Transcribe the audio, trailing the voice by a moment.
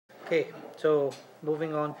Okay, so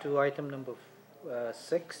moving on to item number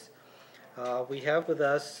 6, we have with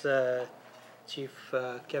us Chief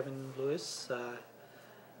Kevin Lewis.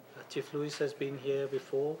 Chief Lewis has been here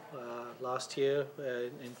before. Last year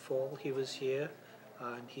in fall he was here,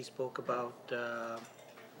 and he spoke about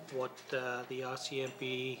what the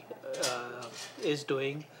RCMP is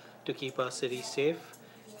doing to keep our city safe.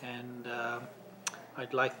 And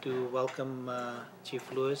I'd like to welcome Chief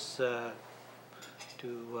Lewis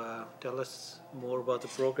to tell us more about the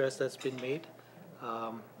progress that's been made.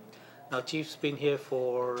 Now, Chief's been here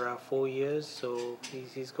for 4 years, so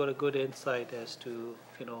he's got a good insight as to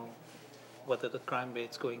whether the crime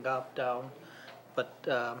rate's going up, down. But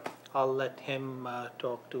I'll let him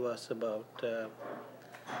talk to us about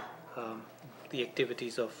the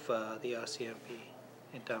activities of the RCMP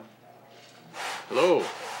in town. Hello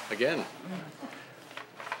again.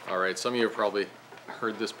 All right, some of you have probably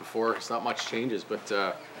heard this before. It's not much changes,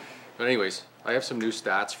 but anyways, I have some new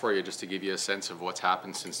stats for you just to give you a sense of what's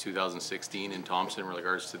happened since 2016 in Thompson in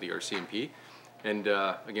regards to the RCMP. And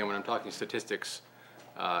again, when I'm talking statistics,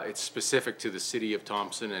 it's specific to the city of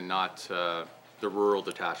Thompson and not the rural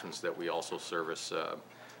detachments that we also service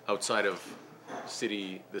outside of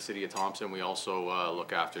the city of Thompson. We also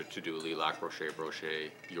look after Tuduli, Lac Roche,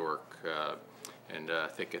 Brochet, York, and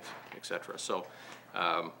Thicket, etc. So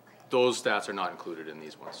those stats are not included in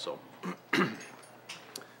these ones.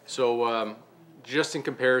 So, just in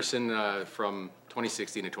comparison from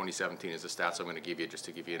 2016 to 2017 is the stats I'm going to give you, just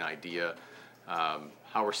to give you an idea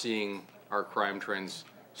how we're seeing our crime trends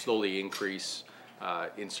slowly increase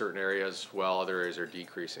in certain areas while other areas are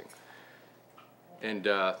decreasing. And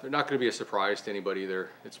they're not going to be a surprise to anybody.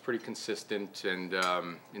 It's pretty consistent, and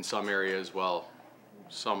in some areas, well,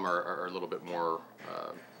 some are a little bit more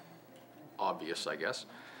obvious, I guess.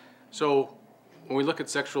 So when we look at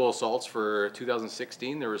sexual assaults for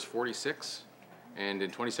 2016, there was 46, and in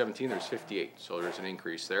 2017 there's 58, so there's an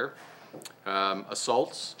increase there.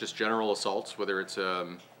 Assaults, just general assaults, whether it's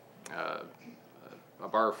a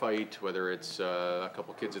bar fight, whether it's a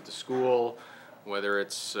couple kids at the school, whether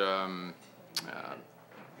it's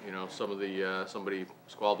somebody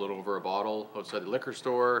squabbling over a bottle outside the liquor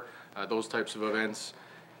store, those types of events.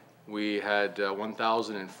 We had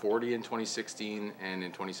 1,040 in 2016, and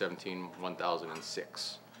in 2017,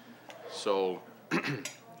 1,006. So when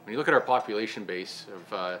you look at our population base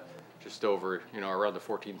of just over, around the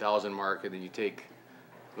 14,000 mark, and then you take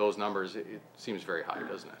those numbers, it seems very high,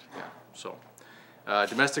 doesn't it? Yeah. So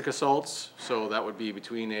domestic assaults, so that would be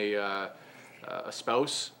between a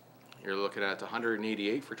spouse. You're looking at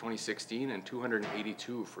 188 for 2016 and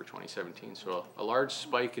 282 for 2017. So a large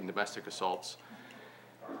spike in domestic assaults.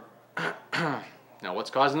 Now, what's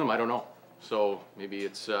causing them? I don't know. So maybe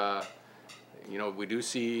it's, we do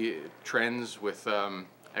see trends with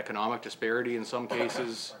economic disparity in some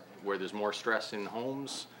cases, where there's more stress in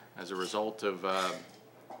homes as a result of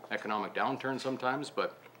economic downturn sometimes,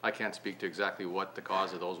 but I can't speak to exactly what the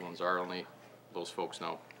cause of those ones are. Only those folks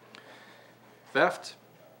know. Theft.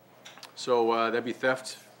 So that'd be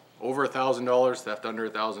theft over $1,000, theft under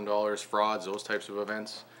 $1,000, frauds, those types of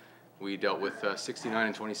events. We dealt with 69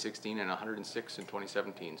 in 2016 and 106 in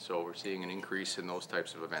 2017, so we're seeing an increase in those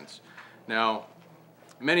types of events. Now,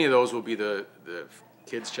 many of those will be the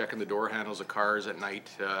kids checking the door handles of cars at night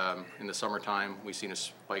in the summertime. We've seen a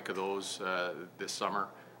spike of those this summer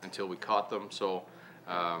until we caught them. So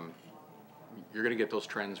you're going to get those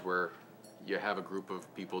trends where you have a group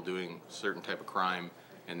of people doing a certain type of crime,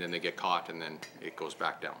 and then they get caught, and then it goes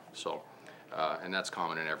back down. So, and that's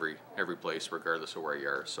common in every place, regardless of where you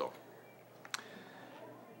are. So.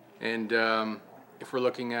 And if we're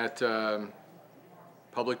looking at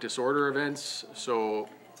public disorder events, so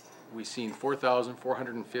we've seen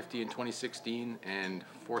 4,450 in 2016 and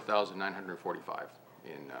 4,945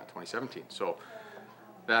 in 2017. So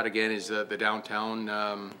that again is the downtown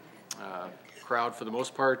crowd for the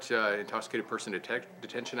most part. Intoxicated Person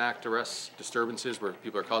Detention Act arrests, disturbances where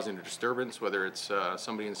people are causing a disturbance, whether it's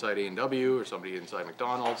somebody inside A&W or somebody inside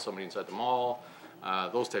McDonald's, somebody inside the mall,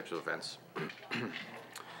 those types of events.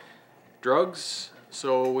 Drugs,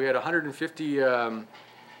 so we had 150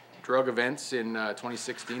 drug events in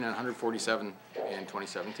 2016 and 147 in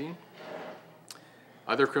 2017.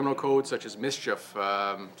 Other criminal codes such as mischief.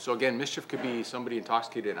 So again, mischief could be somebody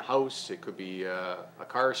intoxicated in a house. It could be a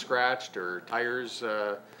car scratched or tires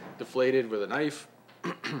deflated with a knife.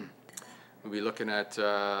 We'll be looking at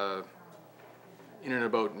in and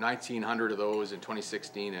about 1,900 of those in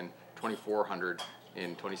 2016 and 2,400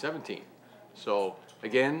 in 2017. So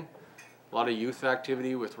again, A lot of youth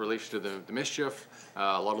activity with relation to the mischief.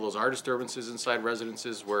 A lot of those are disturbances inside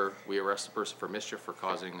residences where we arrest the person for mischief for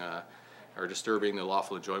causing or disturbing the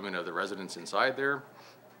lawful enjoyment of the residents inside there.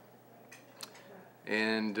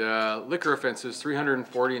 And liquor offenses,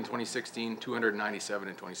 340 in 2016, 297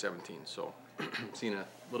 in 2017. So seen a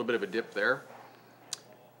little bit of a dip there.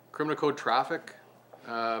 Criminal code traffic,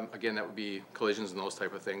 again, that would be collisions and those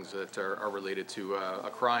type of things that are related to a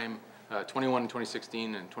crime. 21 in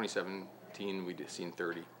 2016 and 2017 we've seen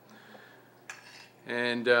 30.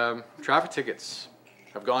 And traffic tickets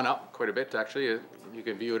have gone up quite a bit actually. You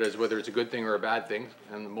can view it as whether it's a good thing or a bad thing.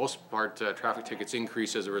 And the most part, traffic tickets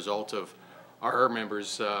increase as a result of our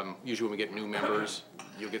members. Usually when we get new members,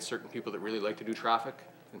 you'll get certain people that really like to do traffic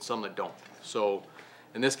and some that don't. So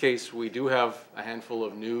in this case, we do have a handful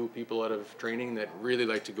of new people out of training that really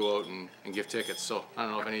like to go out and give tickets. So I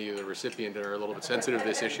don't know if any of you, the recipient, are a little bit sensitive to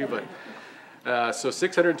this issue, but so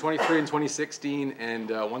 623 in 2016 and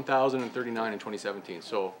 1,039 in 2017.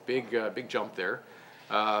 So big jump there.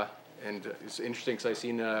 And it's interesting because I've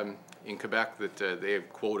seen in Quebec that they have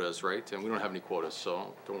quotas, right? And we don't have any quotas,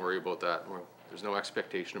 so don't worry about that. There's no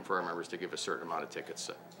expectation for our members to give a certain amount of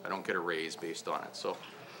tickets. I don't get a raise based on it. So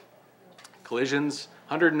collisions,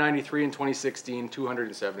 193 in 2016,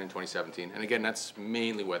 207 in 2017. And again, that's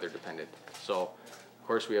mainly weather dependent. So of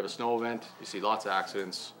course we have a snow event. You see lots of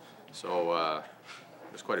accidents. So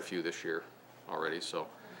there's quite a few this year already. So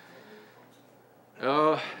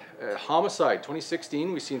homicide,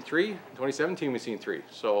 2016 we've seen 3, 2017 we've seen 3.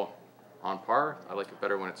 So on par. I like it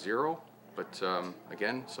better when it's 0, but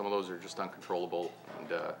again, some of those are just uncontrollable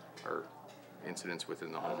and are incidents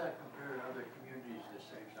within the home. How does that compare to other communities the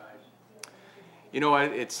same size? You know,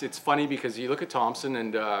 it's funny because you look at Thompson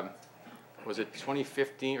and was it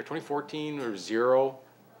 2015 or 2014 or 0,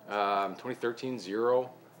 2013 0,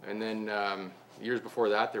 and then years before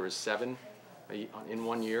that there was 7 in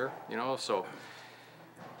 1 year. You know, so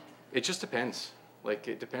it just depends. Like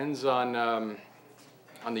it depends on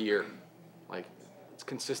the year. Like it's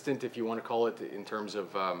consistent, if you want to call it, in terms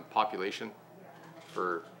of population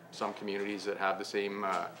for some communities that have the same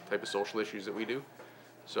type of social issues that we do.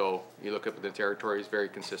 So you look up the territories, very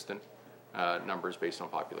consistent numbers based on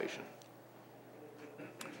population.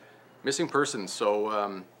 Missing persons. So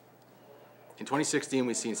in 2016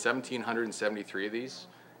 we've seen 1,773 of these,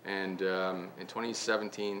 and in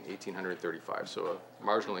 2017 1,835. So a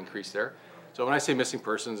marginal increase there. So when I say missing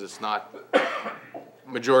persons, it's not,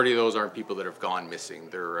 majority of those aren't people that have gone missing.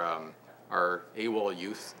 They're our AWOL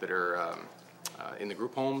youth that are in the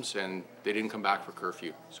group homes, and they didn't come back for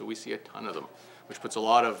curfew. So we see a ton of them, which puts a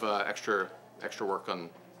lot of extra work on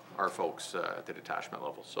our folks at the detachment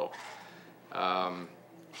level. So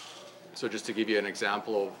so just to give you an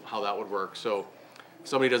example of how that would work. So if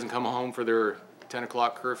somebody doesn't come home for their 10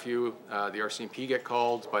 o'clock curfew, the RCMP get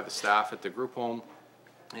called by the staff at the group home,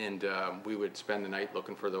 and we would spend the night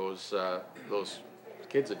looking for those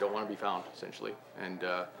kids that don't want to be found, essentially. And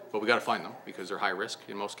but we got to find them because they're high risk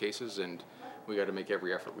in most cases, and we got to make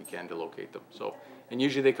every effort we can to locate them. So, and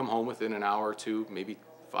usually they come home within an hour or two, maybe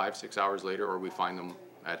 5-6 hours later, or we find them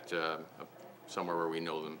at somewhere where we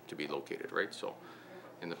know them to be located, right? So,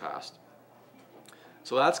 in the past.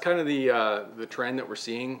 So that's kind of the trend that we're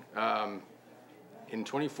seeing. In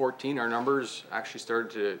 2014, our numbers actually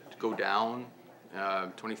started to go down.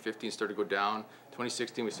 2015 started to go down.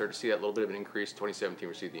 2016, we started to see that little bit of an increase. 2017,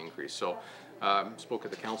 we see the increase. So, spoke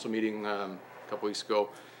at the council meeting a couple weeks ago,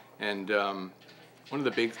 and one of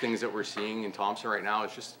the big things that we're seeing in Thompson right now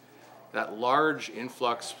is just that large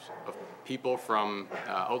influx of people from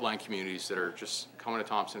outlying communities that are just coming to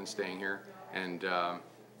Thompson and staying here and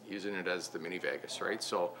using it as the mini Vegas, right?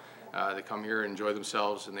 So they come here, enjoy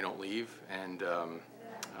themselves, and they don't leave, and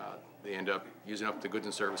they end up using up the goods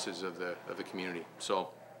and services of the community. So,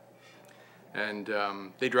 and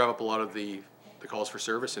they drive up a lot of the calls for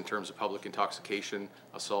service in terms of public intoxication,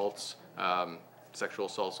 assaults, sexual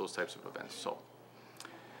assaults, those types of events. So,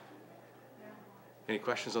 any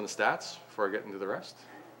questions on the stats before I get into the rest?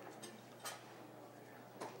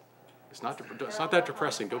 It's not that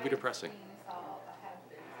depressing. Don't be depressing.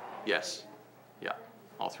 Yes, yeah,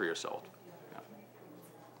 all 3 are solved. Yeah.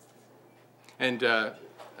 And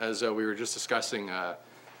as we were just discussing, I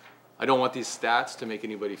don't want these stats to make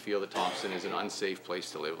anybody feel that Thompson is an unsafe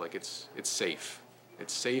place to live. Like it's safe.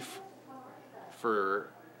 It's safe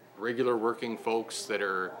for regular working folks that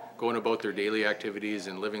are going about their daily activities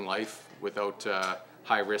and living life without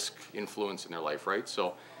high risk influence in their life, right?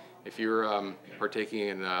 So if you're partaking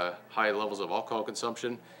in high levels of alcohol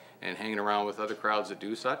consumption and hanging around with other crowds that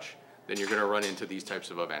do such, then you're going to run into these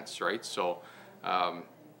types of events, right? So,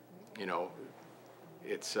 you know,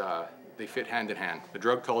 it's they fit hand in hand. The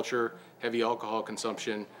drug culture, heavy alcohol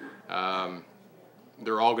consumption,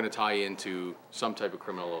 they're all going to tie into some type of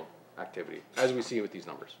criminal activity, as we see with these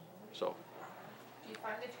numbers. So. Do you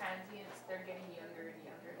find the transients, they're getting younger and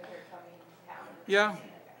younger as they're coming to town?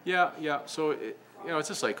 Yeah. So it's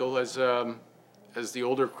a cycle as the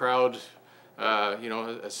older crowd,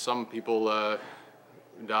 as some people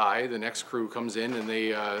die, the next crew comes in and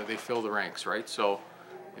they fill the ranks, right? So,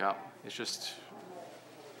 yeah, it's just.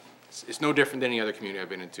 It's no different than any other community I've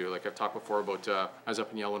been into. Like I've talked before about, I was up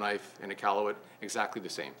in Yellowknife and Iqaluit, exactly the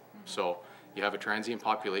same. So you have a transient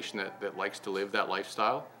population that likes to live that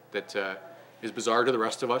lifestyle that is bizarre to the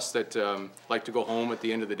rest of us that like to go home at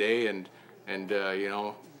the end of the day and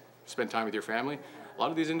spend time with your family. A lot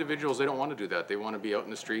of these individuals, they don't want to do that. They want to be out in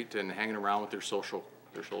the street and hanging around with their social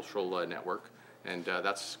network, and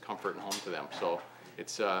that's comfort and home to them. So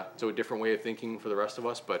it's a different way of thinking for the rest of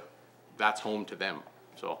us, but that's home to them.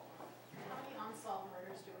 So.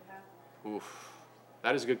 Oof,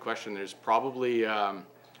 that is a good question. There's probably, I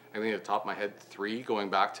think at the top of my head, 3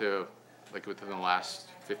 going back to like within the last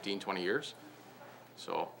 15, 20 years.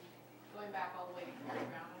 So. Going back all the way to Carrie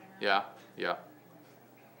Brown.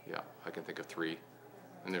 Yeah. I can think of 3,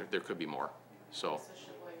 and there could be more. So.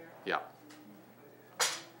 Yeah.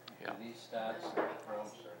 These stats,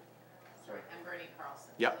 sorry. And Bernie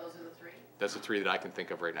Carlson. Yeah. So those are the 3? That's the 3 that I can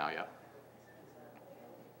think of right now. Yeah.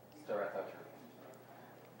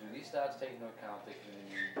 Do these stats take into account the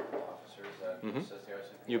community officers that assist the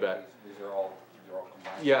RCMP? You bet. These are all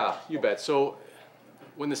combined? Yeah, you bet. So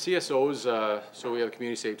when the CSOs, so we have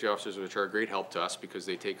community safety officers, which are a great help to us because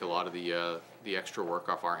they take a lot of the extra work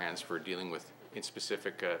off our hands for dealing with, in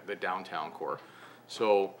specific, the downtown core.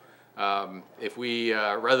 So if we,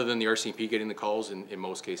 rather than the RCMP getting the calls, in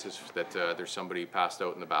most cases that there's somebody passed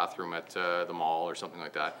out in the bathroom at the mall or something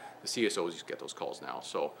like that, the CSOs just get those calls now.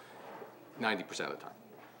 So 90% of the time,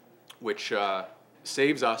 which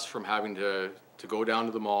saves us from having to go down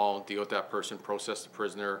to the mall, deal with that person, process the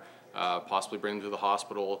prisoner, possibly bring them to the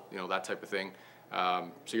hospital, that type of thing.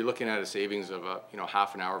 So you're looking at a savings of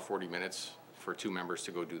half an hour, 40 minutes for 2 members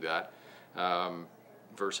to go do that,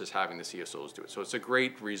 versus having the CSOs do it. So it's a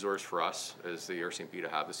great resource for us as the RCMP to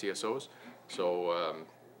have the CSOs. So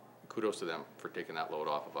kudos to them for taking that load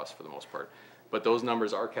off of us for the most part. But those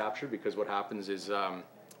numbers are captured because what happens is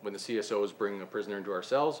when the CSOs bring a prisoner into our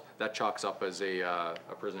cells, that chalks up as a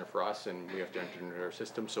prisoner for us, and we have to enter into our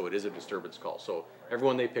system, so it is a disturbance call. So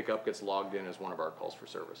everyone they pick up gets logged in as one of our calls for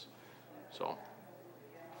service. So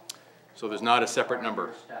there's not a separate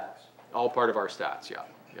number. All part of our stats,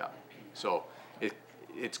 yeah. So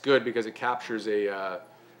it's good because it captures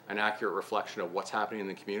an accurate reflection of what's happening in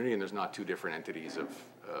the community, and there's not 2 different entities of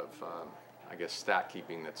I guess stat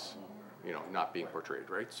keeping that's not being portrayed,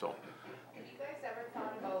 right? So. Have you guys ever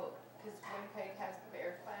thought about, because Winnipeg has the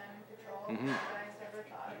bear plan patrol, have you guys ever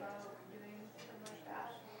thought about doing something like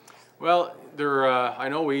that? Well, I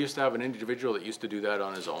know we used to have an individual that used to do that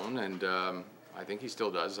on his own, and I think he still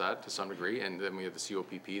does that to some degree, and then we have the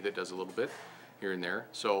COPP that does a little bit here and there.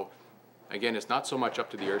 So again, it's not so much up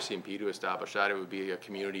to the RCMP to establish that. It would be a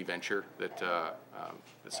community venture that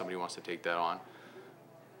somebody wants to take that on.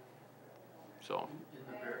 So.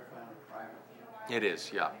 It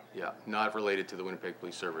is, yeah. Not related to the Winnipeg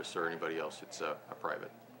Police Service or anybody else. It's a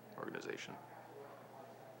private organization.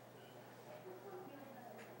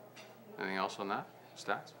 Anything else on that?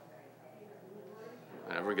 Stats?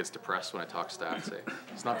 And everyone gets depressed when I talk stats.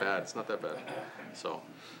 It's not bad. It's not that bad. So,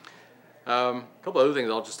 a couple other things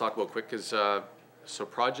I'll just talk about quick is so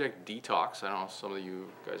Project Detox. I don't know if some of you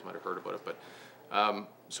guys might have heard about it, but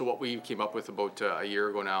so what we came up with about a year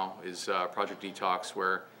ago now is Project Detox,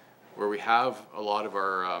 where we have a lot of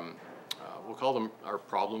our, we'll call them our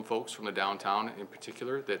problem folks from the downtown in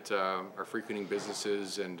particular that are frequenting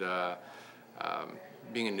businesses and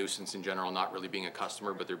being a nuisance in general, not really being a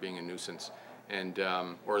customer, but they're being a nuisance, and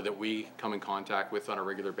or that we come in contact with on a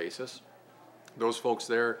regular basis. Those folks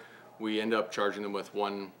there, we end up charging them with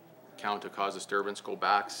 1 count to cause disturbance, go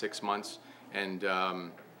back 6 months, and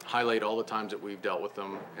highlight all the times that we've dealt with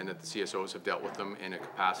them and that the CSOs have dealt with them in a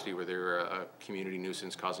capacity where they're a community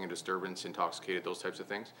nuisance, causing a disturbance, intoxicated, those types of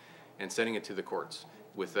things, and sending it to the courts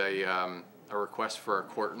with a request for a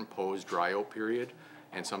court-imposed dry-out period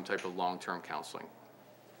and some type of long-term counseling.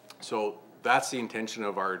 So that's the intention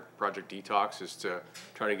of our Project Detox, is to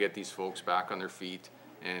try to get these folks back on their feet,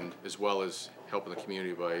 and as well as helping the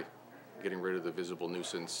community by getting rid of the visible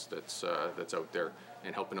nuisance that's out there,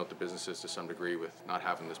 and helping out the businesses to some degree with not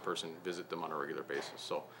having this person visit them on a regular basis.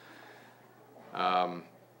 So,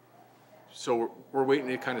 so we're waiting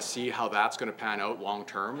to kind of see how that's going to pan out long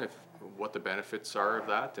term. what the benefits are of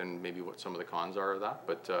that and maybe what some of the cons are of that.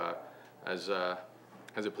 But as a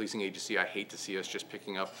policing agency, I hate to see us just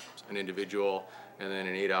picking up an individual and then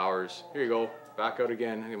in 8 hours, here you go, back out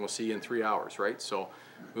again, and we'll see you in 3 hours, right? So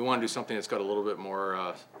we want to do something that's got a little bit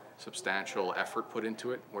more substantial effort put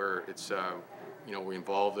into it, where it's, you know, we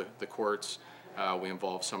involve the courts, we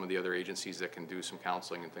involve some of the other agencies that can do some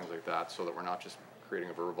counseling and things like that, so that we're not just creating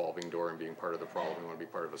a revolving door and being part of the problem. We want to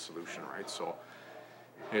be part of a solution, right? So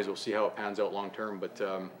anyways, we'll see how it pans out long term, but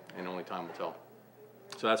and only time will tell.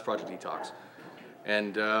 So that's Project Detox.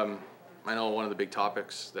 And I know one of the big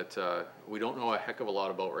topics that we don't know a heck of a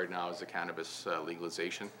lot about right now is the cannabis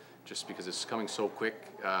legalization, just because it's coming so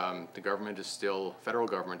quick. The government is still, federal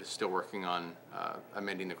government is still working on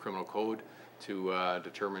amending the criminal code to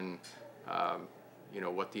determine you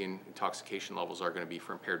know, what the intoxication levels are going to be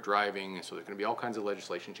for impaired driving. And so there's going to be all kinds of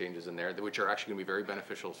legislation changes in there, which are actually going to be very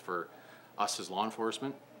beneficial for us as law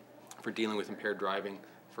enforcement, for dealing with impaired driving,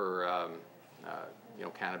 for you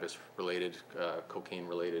know, cannabis-related,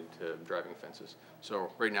 cocaine-related driving offenses. So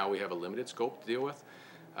right now we have a limited scope to deal with,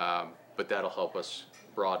 but that'll help us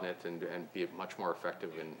broaden it and be much more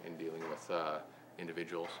effective in dealing with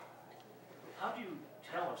individuals. How do you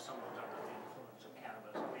tell if someone's under the influence of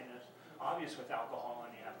cannabis? I mean, it's obvious with alcohol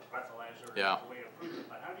and you have the breathalyzer, Yeah. the way to prove it,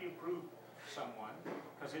 but how do you prove someone?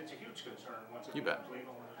 Because it's a huge concern once it You bet. becomes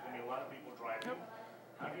legal, and there's going to be a lot of people driving.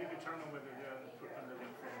 How do you determine whether they're under the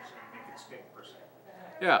influence and make it stick, per se?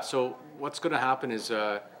 Yeah, so what's going to happen is,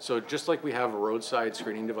 so just like we have a roadside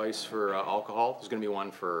screening device for alcohol, there's going to be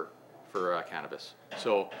one for cannabis.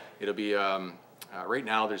 So it'll be, right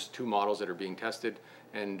now there's 2 models that are being tested,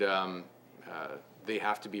 and they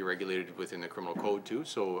have to be regulated within the criminal code too,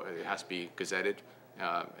 so it has to be gazetted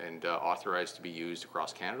and authorized to be used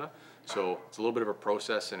across Canada. So it's a little bit of a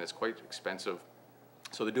process and it's quite expensive.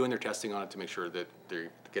 So they're doing their testing on it to make sure that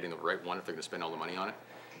they're getting the right one if they're going to spend all the money on it.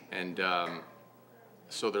 And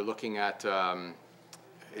so they're looking at,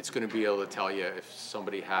 it's going to be able to tell you if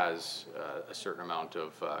somebody has a certain amount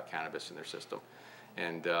of cannabis in their system.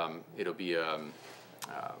 And it'll be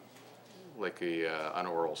like an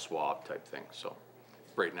oral swab type thing. So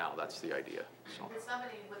right now that's the idea. So.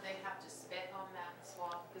 Would they have to spit on that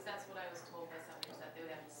swab? Because that's what I was told by somebody, that they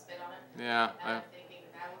would have to spit on it. Yeah. And I'm thinking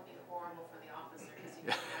that would be horrible for the officer. 'Cause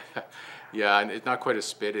you can Yeah, and it's not quite a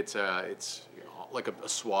spit. It's you know, like a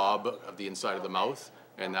swab of the inside of the mouth,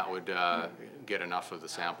 and that would get enough of the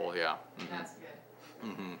sample. Yeah. Mm-hmm. That's good.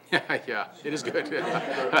 Mm-hmm. Yeah, yeah, it is good. You're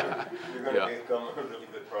going to become a really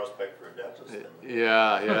good prospect for a dentist. Then.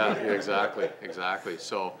 Yeah, exactly, exactly.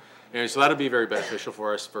 So, anyway, so that'll be very beneficial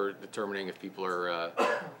for us for determining if people are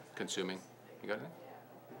consuming. You got anything?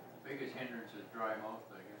 Biggest hindrance is dry mouth,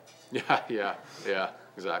 I guess. Yeah,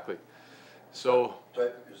 exactly. So.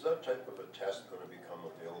 Is that type of a test going to become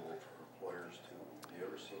available for employers too? Have you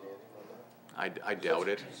ever seen anything on that? I doubt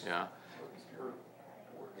it. Yeah. You're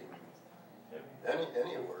working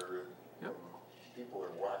anywhere. Yep. People are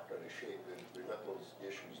whacked out of shape. We've got those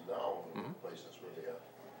issues now in places where they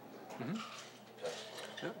have tests.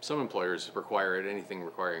 Yep. Some employers require it. Anything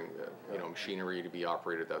requiring you know, machinery to be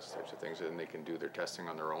operated, those types of things, and they can do their testing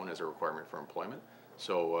on their own as a requirement for employment.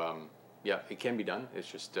 So yeah, it can be done. It's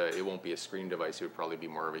just it won't be a screen device. It would probably be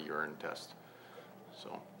more of a urine test.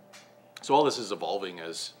 So all this is evolving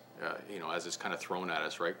as you know, as it's kind of thrown at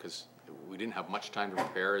us, right? Because we didn't have much time to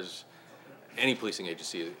prepare as any policing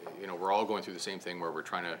agency. You know, we're all going through the same thing where we're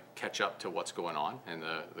trying to catch up to what's going on, and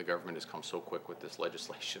the government has come so quick with this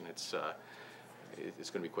legislation. It's going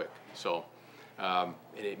to be quick. So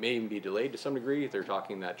it may even be delayed to some degree. They're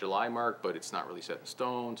talking that July mark, but it's not really set in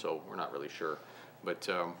stone, so we're not really sure. But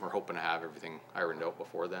we're hoping to have everything ironed out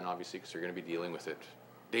before then, obviously, because you're going to be dealing with it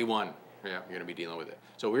day one. Yeah, you're going to be dealing with it.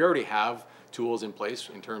 So we already have tools in place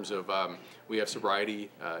in terms of we have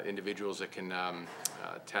sobriety individuals that can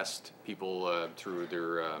test people through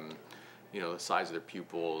their you know, the size of their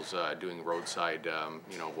pupils, doing roadside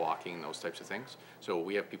you know, walking, those types of things. So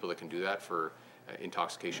we have people that can do that for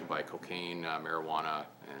intoxication by cocaine, marijuana,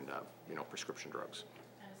 and you know, prescription drugs.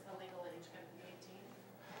 And is the legal age going to be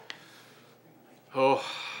 18? Oh,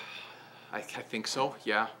 I think so.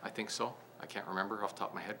 Yeah, I think so. I can't remember off the top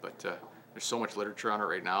of my head, but there's so much literature on it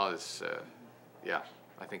right now. It's, yeah,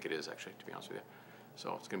 I think it is actually, to be honest with you.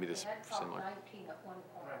 So it's going to be this similar. 19 at one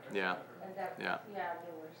point. Yeah. And that, Yeah. yeah,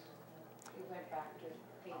 there was, we went back to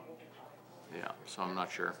being able to. Yeah, so I'm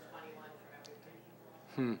not sure. 21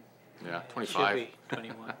 for everything. Yeah, 25. Should be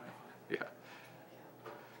 21. Yeah.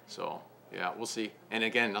 So, yeah, we'll see. And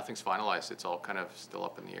again, nothing's finalized. It's all kind of still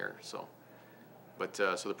up in the air. So, but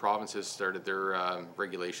so the provinces started their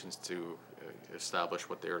regulations to establish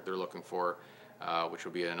what they're looking for. which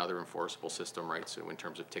will be another enforceable system, right? So in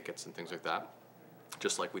terms of tickets and things like that,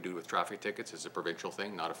 just like we do with traffic tickets, it's a provincial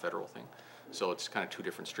thing, not a federal thing. So it's kind of two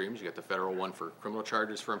different streams. You get the federal one for criminal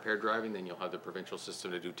charges for impaired driving, then you'll have the provincial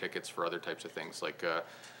system to do tickets for other types of things like,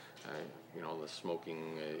 you know, the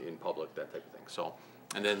smoking in public, that type of thing. So,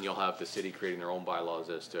 and then you'll have the city creating their own bylaws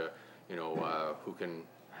as to, you know, who can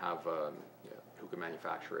have, who can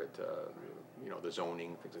manufacture it, you know, the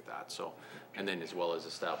zoning, things like that. So, and then as well as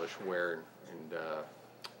establish where and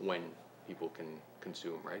when people can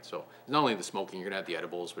consume, right? So not only the smoking, you're gonna have the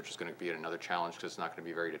edibles, which is gonna be another challenge because it's not gonna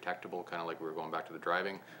be very detectable, kind of like we were going back to the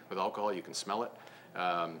driving. With alcohol, you can smell it.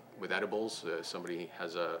 With edibles, somebody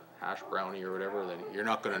has a hash brownie or whatever, then you're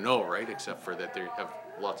not gonna know, right? Except for that they have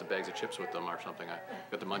lots of bags of chips with them or something. I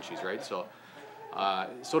got the munchies, right? So,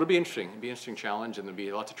 so it'll be interesting. It'll be an interesting challenge, and there'll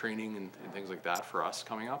be lots of training and things like that for us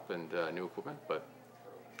coming up, and new equipment, but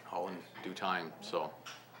all in due time. So.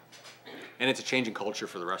 And it's a changing culture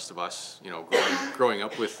for the rest of us, you know, growing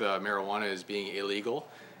up with marijuana as being illegal.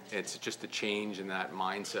 It's just a change in that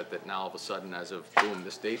mindset that now all of a sudden, as of boom,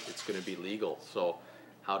 this date, it's going to be legal. So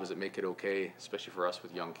how does it make it okay, especially for us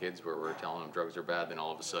with young kids where we're telling them drugs are bad, then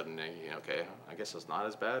all of a sudden, you know, okay, I guess it's not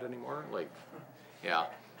as bad anymore. Like, yeah,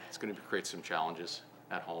 it's going to create some challenges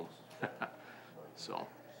at home. So.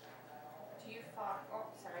 Do you find, oh,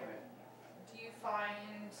 sorry, do you find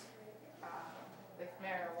with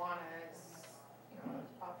marijuana, as you know,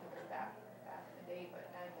 it's popular back in the day,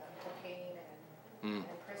 but and cocaine and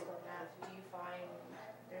crystal meth, do you find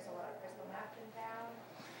there's a lot of crystal meth in town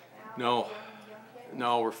now? No.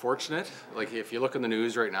 No, we're fortunate. Like if you look in the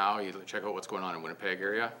news right now, you check out what's going on in Winnipeg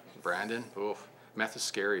area, Brandon, oof, meth is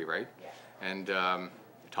scary, right? Yeah. And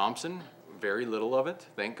Thompson, very little of it,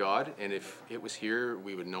 thank God. And if it was here,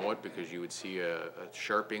 we would know it because you would see a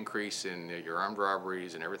sharp increase in your armed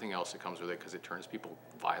robberies and everything else that comes with it because it turns people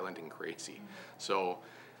violent and crazy. So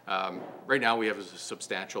right now we have a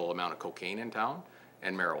substantial amount of cocaine in town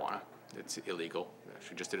and marijuana. It's illegal.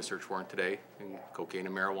 We just did a search warrant today in cocaine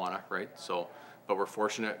and marijuana, right? So, but we're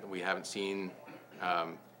fortunate that we haven't seen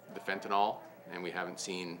the fentanyl and we haven't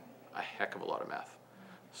seen a heck of a lot of meth.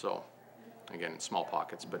 So. Again, in small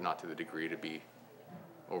pockets, but not to the degree to be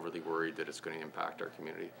overly worried that it's going to impact our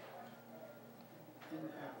community.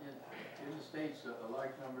 In the States, a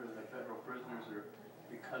large number of the federal prisoners are,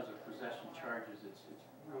 because of possession charges, it's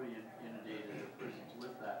really inundated the prisons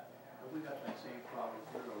with that. Have we got that same problem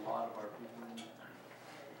here? A lot of our people?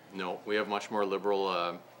 No, we have much more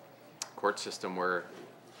liberal court system where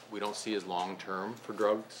we don't see as long term for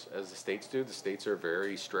drugs as the States do. The States are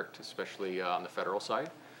very strict, especially on the federal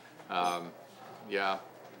side. Yeah,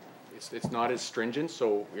 it's not as stringent,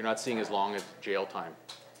 so you're not seeing as long as jail time.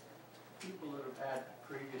 People that have had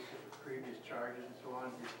previous charges and so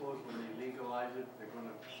on, you suppose when they legalize it, they're going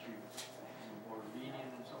to be more lenient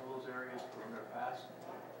in some of those areas from their past?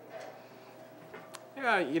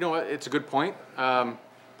 Yeah, you know what, it's a good point.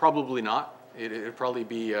 Probably not. It'd probably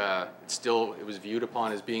be, it was viewed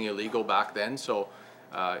upon as being illegal back then, so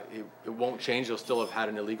it won't change. They'll still have had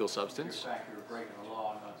an illegal substance. In fact, you're breaking the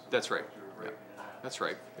law, not so That's right. you're breaking it out. That's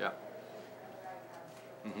right, yeah.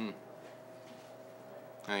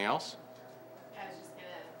 Anything else? I was just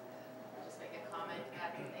gonna make a comment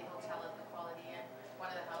at the hotel at the Quality Inn.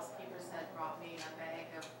 One of the housekeepers had brought me a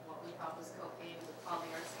bag of what we thought was cocaine with all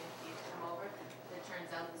the RCMP to come over. It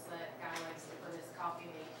turns out this guy likes to put his coffee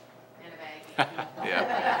mate in a bag.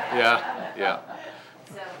 Yeah.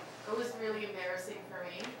 So it was really embarrassing for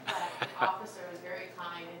me, but the officer was very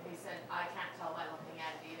kind and he said, I can't tell by looking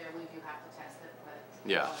at it either, we do have to test it, but.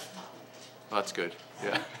 Yeah. That's good,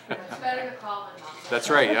 yeah. It's better to call than not. That's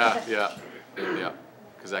right, yeah.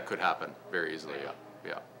 Because that could happen very easily,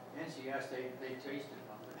 yeah. NCS, they tasted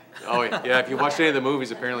something. Oh, yeah, if you watched any of the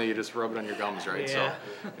movies, apparently you just rub it on your gums, right? Yeah.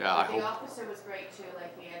 So, yeah, I The hope. officer was great too,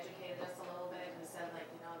 like he educated us a little bit and said like,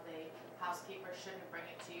 you know, the housekeeper shouldn't bring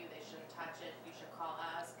it to you, they shouldn't touch it, you should call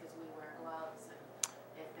us because we wear gloves and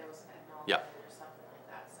if there was fentanyl in it or something like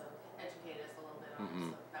that, so educated us a little bit on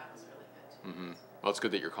it, so that was really good too. Well, it's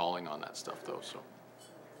good that you're calling on that stuff, though, so,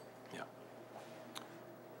 yeah.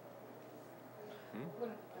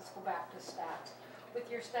 Let's go back to stats. With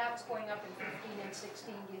your stats going up in 15 and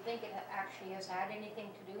 16, do you think it actually has had anything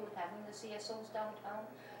to do with having the CSOs downtown?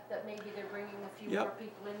 That maybe they're bringing a few more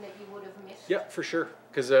people in that you would have missed? Yeah, for sure.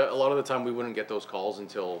 Because a lot of the time we wouldn't get those calls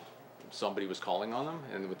until somebody was calling on them.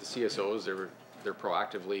 And with the CSOs, they're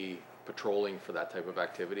proactively patrolling for that type of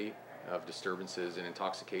activity of disturbances and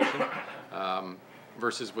intoxication.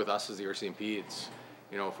 Versus with us as the RCMP, it's,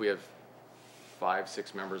 you know, if we have 5,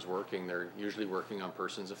 6 members working, they're usually working on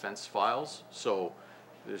persons offense files. So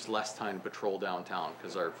there's less time to patrol downtown,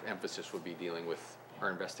 because our emphasis would be dealing with our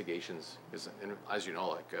investigations, and as you know,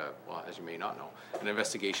 like, well, as you may not know, an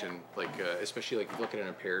investigation, like, especially like if you look at an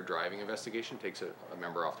impaired driving investigation, takes a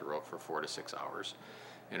member off the road for 4 to 6 hours,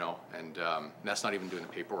 you know, and that's not even doing the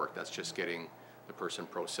paperwork, that's just getting the person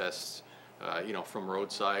processed, you know, from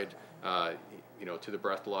roadside, you know, to the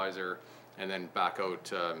breathalyzer, and then back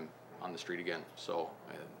out on the street again. So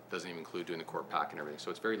it doesn't even include doing the court pack and everything. So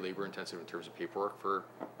it's very labor intensive in terms of paperwork for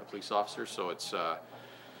a police officer. So it's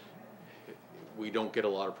we don't get a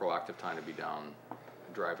lot of proactive time to be down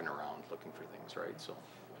driving around looking for things, right? So.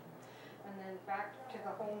 And then back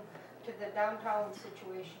to the downtown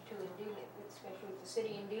situation too, and dealing, especially with the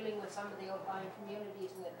city, and dealing with some of the outlying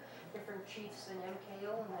communities and the different chiefs and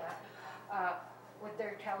MKO and that. What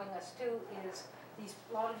they're telling us too is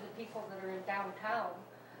a lot of the people that are in downtown,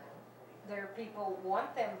 their people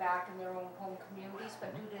want them back in their own home communities,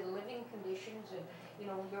 but due to the living conditions and, you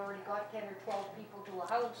know, you already got 10 or 12 people to a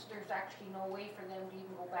house, there's actually no way for them to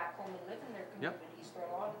even go back home and live in their communities for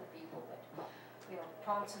a lot of the people. But, you know,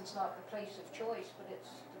 Thompson's not the place of choice, but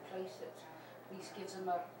it's the place that at least gives them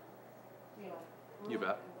a, you know, You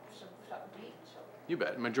bet. something to eat. So. You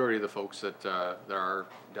bet. Majority of the folks that are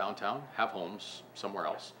downtown have homes somewhere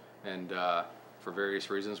else, and for various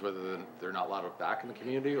reasons, whether they're not allowed back in the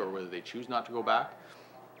community or whether they choose not to go back,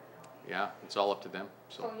 yeah, it's all up to them.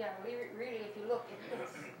 So Yeah, really, if you look, it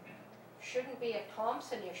shouldn't be a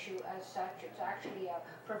Thompson issue as such. It's actually a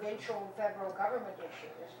provincial and federal government issue.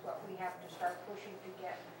 Is what we have to start pushing to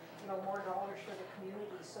get, you know, more dollars for the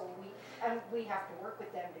community. So we have to work with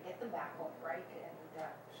them to get them back home, right, and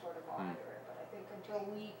sort of monitor it. But I think until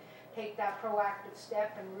we take that proactive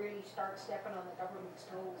step and really start stepping on the government's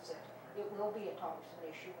toes, it will be a Thompson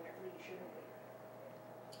issue, and it really shouldn't be.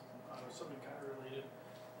 Something kind of related.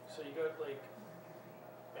 So you got like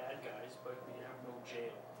bad guys, but we have no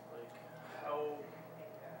jail. Like, how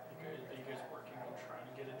are you guys working on trying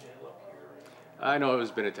to get a jail up here? I know it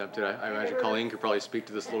has been attempted. I imagine Colleen could probably speak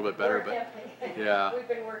to this a little bit better, but yeah. We've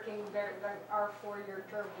been working our 4-year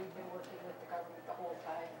term. We've been working with the government the whole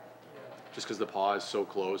time. Just because the paw is so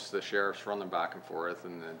close, the sheriffs run them back and forth,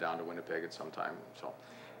 and then down to Winnipeg at some time. So,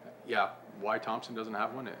 yeah, why Thompson doesn't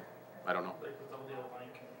have one, I don't know. Like with all the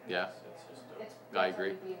outlying communities, Yeah. it's just It's I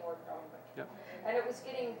agree. definitely being worked on, but Yeah. and it was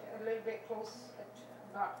getting a little bit close,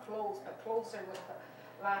 not close, but closer with the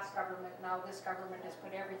last government. Now this government has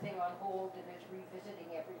put everything on hold and is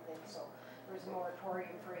revisiting everything. So there's a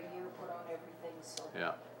moratorium for a year put on everything. So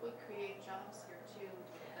Yeah. We create jobs here too.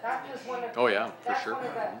 that was one of Oh yeah, for that's sure. one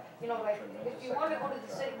of the, you know, like if you want to go to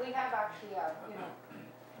the city, we have actually a, you know,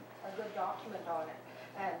 a good document on it,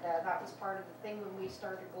 and that was part of the thing when we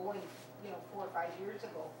started going, you know, 4 or 5 years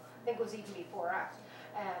ago. I think it was even before us,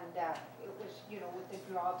 and it was, you know, with the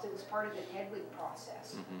jobs, it was part of the Hedwig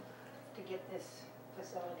process to get this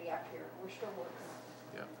facility up here. We're still working on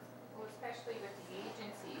it. Yeah. Well, especially with the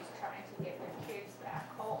agencies trying to get their kids back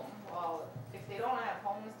home. Well, if they don't have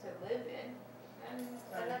homes to live in, then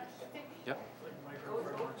that's the thing. Yep. like my Goes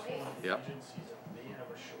girlfriend both works for one of the Yep. agencies, and they have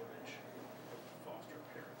a shortage of foster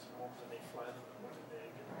parents and homes, and they fly them to Winnipeg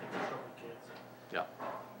and they show the kids. And Yeah.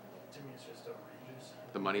 to me, it's just outrageous.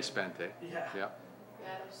 The money spent, eh? Yeah. Yeah.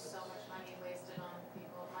 Yeah, there's so much money wasted on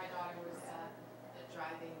people. My daughter was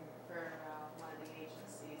driving for one of the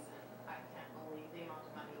agencies, and I can't believe the amount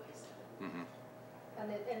of money wasted. Mm-hmm. And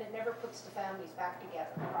it never puts the families back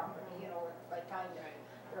together properly, you know, by the time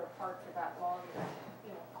they're apart for that long,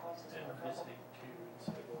 you know, causes And more trouble. visiting too,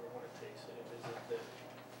 instead of going to what it takes to visit the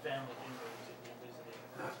family in rooms and you visiting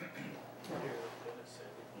here, Dennis said,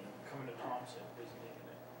 coming to Thompson, visiting and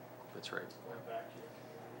then That's right. going back to your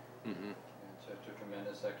community. Mm-hmm. It's such a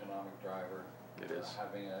tremendous economic driver. It is.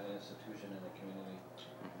 Having an institution in the community.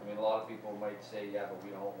 I mean, a lot of people might say, yeah, but we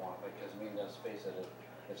don't want, like, 'cause I mean, let's face it,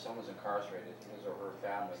 if someone's incarcerated, his or her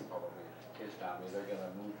family, probably his family, they're gonna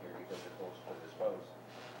move here because they're close to their spouse.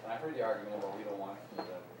 And I've heard the argument about we don't want them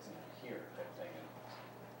here type thing.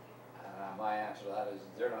 And my answer to that is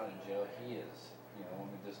they're not in jail, he is. You know, I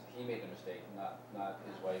mean, he made a mistake, not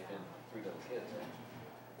his wife and 3 little kids.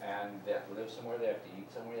 And they have to live somewhere, they have to eat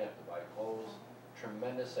somewhere, they have to buy clothes.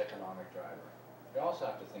 Tremendous economic driver. You also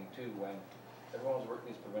have to think too, when everyone's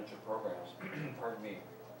working these provincial programs, pardon me,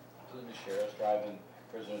 including the sheriff's driving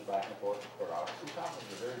prisoners back and forth to the court office.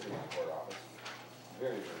 Thompson's a very busy court office.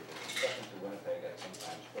 Very, very busy, especially to Winnipeg at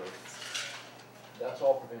sometimes first. That's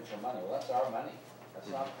all provincial money. Well, that's our money.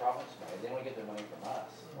 That's not province money. They don't get their money from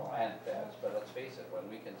us, well, and feds, but let's face it, when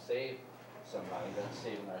we can save some money, that's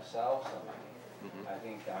saving ourselves some money. I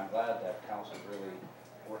think, I'm glad that council's really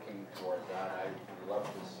working towards that. I would love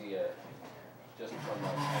to see it, just from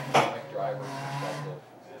an economic driver perspective,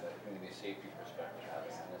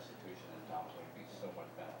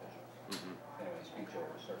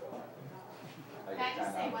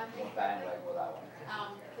 one thing. bandwagon with that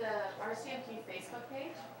one. The RCMP Facebook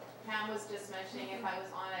page, Pam was just mentioning if I was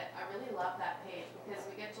on it, I really love that page because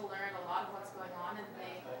we get to learn a lot of what's going on, and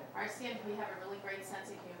RCMP have a really great sense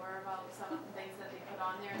of humor about some of the things that they put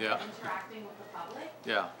on there, and Yeah. they're interacting with the public,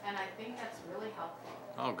 Yeah. and I think that's really helpful.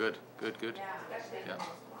 Oh, good, good, good. Yeah, especially Yeah. the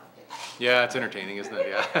most wanted. Yeah, it's entertaining, isn't it?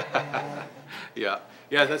 Yeah. Yeah.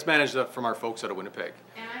 Yeah, that's managed from our folks out of Winnipeg.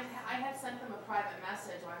 And I had sent them a private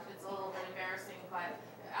message, it's a little bit embarrassing, but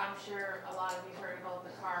I'm sure a lot of you heard about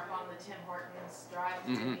the car up on the Tim Hortons drive,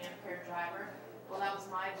 the impaired driver. Well, that was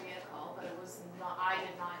my vehicle, but it was not, I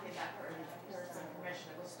did not give that person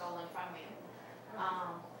permission, it was stolen from me.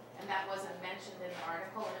 And that wasn't mentioned in the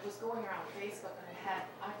article, and it was going around Facebook, and it had,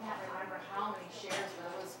 I can't remember how many shares,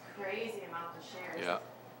 but it was crazy amount of shares. Yeah.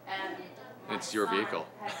 And my It's your son vehicle.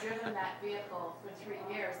 had driven that vehicle for 3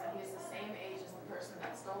 years, and he's the same age as the person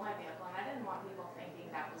that stole my vehicle, and I didn't want people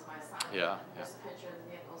thinking that was my son. Yeah, Just a picture of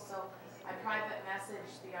the vehicle. So I private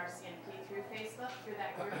messaged the RCMP through Facebook, through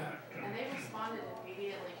that group, and they responded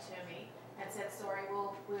immediately to me and said, sorry,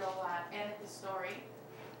 we'll edit the story,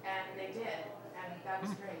 and they did, and that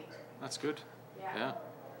was great. That's good. Yeah. Yeah.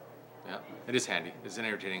 Yeah. It is handy. It's an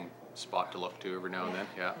entertaining spot to look to every now and then.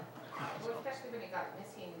 Yeah. Well, especially when you got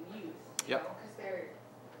missing youth, you Yep. know, because they're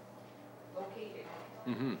located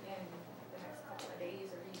Mm-hmm. in the next couple of days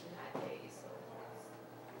or even that day, so.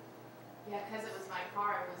 Yeah, because it was my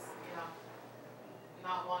car, I was,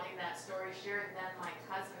 not wanting that story shared, and then my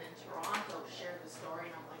cousin in Toronto shared the story,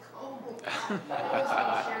 and I'm like, oh, that was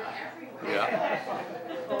being shared everywhere.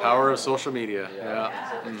 Yeah. Power of social media.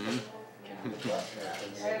 Yeah. Mm-hmm. Yeah.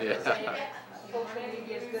 Social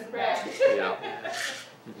media is good bread. Yeah.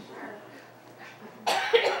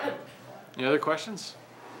 Any other questions?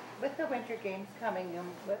 With the winter games coming and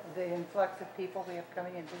with the influx of people we have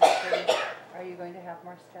coming into the city, are you going to have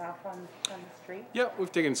more staff on the street? Yeah,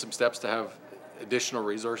 we've taken some steps to have additional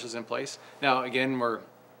resources in place. Now, again, we're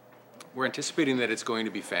anticipating that it's going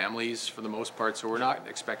to be families for the most part, so we're not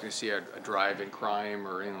expecting to see a drive in crime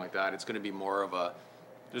or anything like that. It's going to be more of a,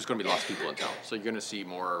 there's going to be lots of people in town, so you're going to see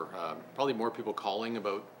more, probably more people calling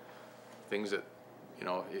about things that,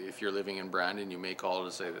 if you're living in Brandon, you may call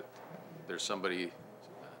to say that there's somebody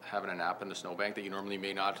having a nap in the snowbank that you normally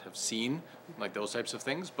may not have seen, like those types of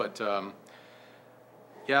things. But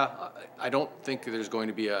yeah, I don't think there's going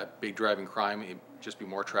to be a big driving crime. It'd just be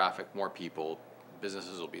more traffic, more people,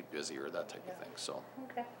 businesses will be busier, that type of thing. So.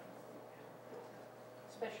 Okay.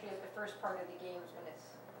 Especially at the first part of the games when it's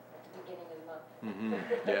at the beginning of the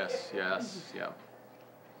month. Mm-hmm. Yes, yes, yeah.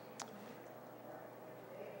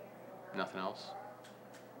 Nothing else?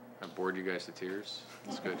 I've bored you guys to tears.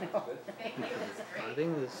 It's good. I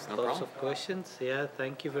think there's No lots problem. of questions. Yeah,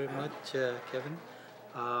 thank you very much, Kevin.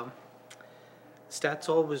 Stats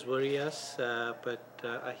always worry us, but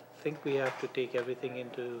I think we have to take everything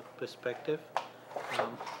into perspective.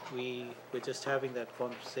 We were just having that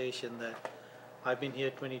conversation that I've been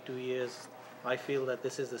here 22 years. I feel that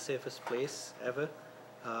this is the safest place ever,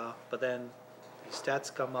 but then the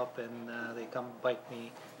stats come up and they come bite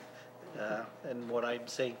me and what I'm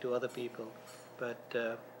saying to other people. But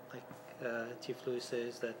like Chief Lewis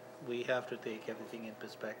says, that we have to take everything in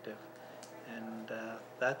perspective, and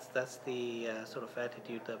that's the sort of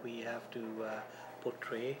attitude that we have to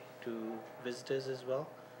portray to visitors as well.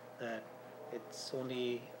 That it's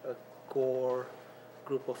only a core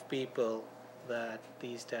group of people that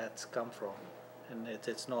these stats come from, and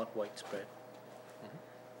it's not widespread.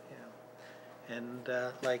 Yeah, and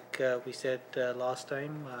like we said last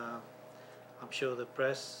time. I'm sure the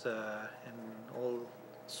press and all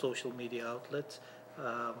social media outlets,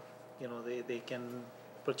 they can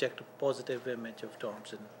project a positive image of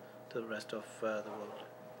Thompson to the rest of the world.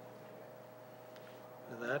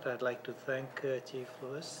 With that, I'd like to thank Chief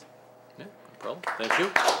Lewis. Yeah, no problem. Thank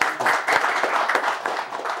you.